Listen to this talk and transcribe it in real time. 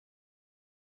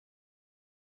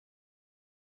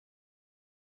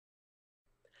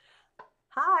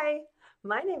Hi,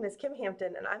 my name is Kim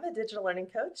Hampton, and I'm a digital learning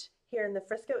coach here in the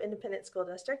Frisco Independent School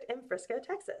District in Frisco,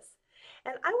 Texas.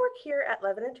 And I work here at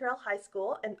Lebanon Terrell High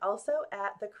School and also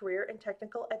at the Career and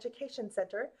Technical Education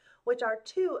Center, which are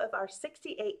two of our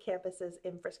 68 campuses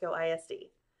in Frisco ISD.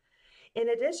 In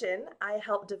addition, I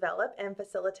help develop and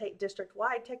facilitate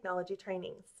district-wide technology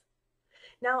trainings.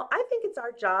 Now, I think it's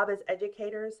our job as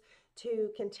educators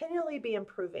to continually be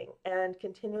improving and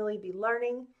continually be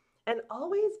learning and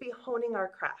always be honing our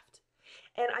craft.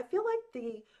 And I feel like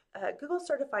the Google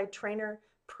Certified Trainer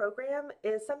program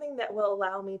is something that will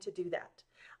allow me to do that.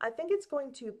 I think it's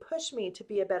going to push me to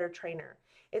be a better trainer.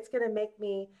 It's going to make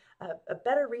me a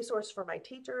better resource for my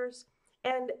teachers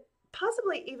and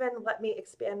possibly even let me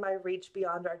expand my reach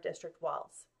beyond our district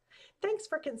walls. Thanks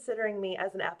for considering me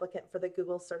as an applicant for the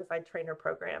Google Certified Trainer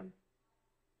program.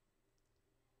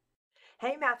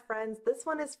 Hey math friends, this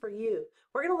one is for you.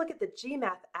 We're going to look at the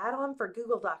GMath add-on for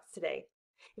Google Docs today.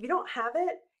 If you don't have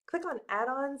it, click on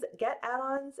add-ons, get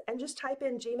add-ons, and just type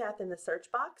in GMath in the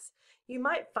search box. You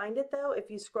might find it though if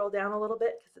you scroll down a little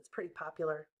bit because it's pretty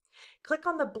popular. Click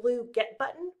on the blue get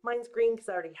button, mine's green because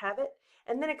I already have it,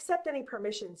 and then accept any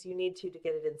permissions you need to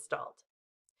get it installed.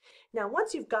 Now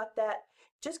once you've got that,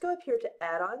 just go up here to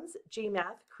add-ons,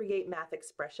 GMath, create math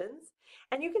expressions,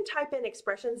 and you can type in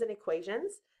expressions and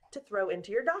equations to throw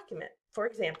into your document. For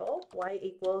example, y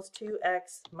equals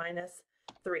 2x minus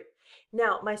 3.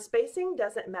 Now, my spacing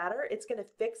doesn't matter. It's going to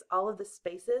fix all of the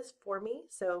spaces for me,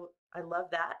 so I love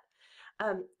that.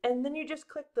 And then you just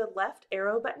click the left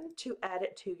arrow button to add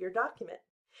it to your document.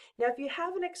 Now, if you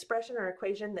have an expression or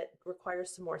equation that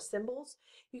requires some more symbols,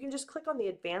 you can just click on the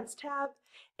Advanced tab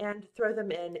and throw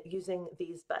them in using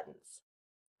these buttons.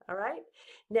 All right?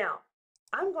 Now,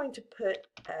 I'm going to put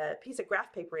a piece of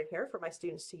graph paper in here for my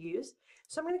students to use.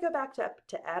 So I'm going to go back to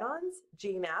Add-ons,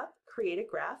 GMath, Create a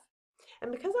Graph.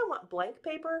 And because I want blank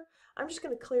paper, I'm just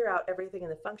going to clear out everything in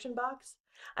the function box.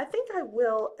 I think I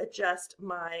will adjust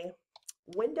my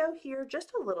window here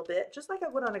just a little bit, just like I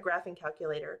would on a graphing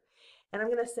calculator. And I'm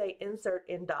going to say Insert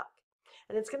in Doc.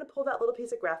 And it's going to pull that little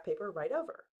piece of graph paper right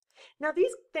over. Now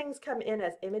these things come in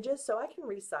as images, so I can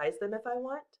resize them if I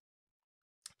want.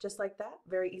 Just like that,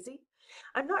 very easy.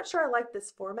 I'm not sure I like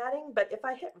this formatting, but if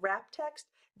I hit wrap text,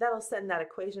 that'll send that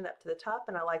equation up to the top,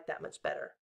 and I like that much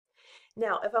better.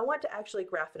 Now, if I want to actually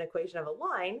graph an equation of a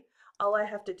line, all I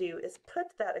have to do is put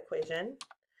that equation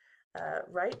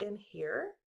right in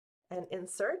here and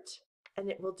insert, and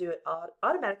it will do it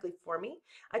automatically for me.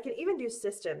 I can even do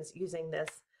systems using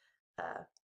this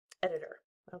editor.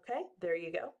 Okay, there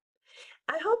you go.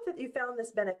 I hope that you found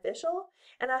this beneficial,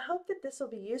 and I hope that this will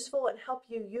be useful and help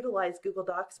you utilize Google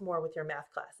Docs more with your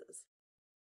math classes.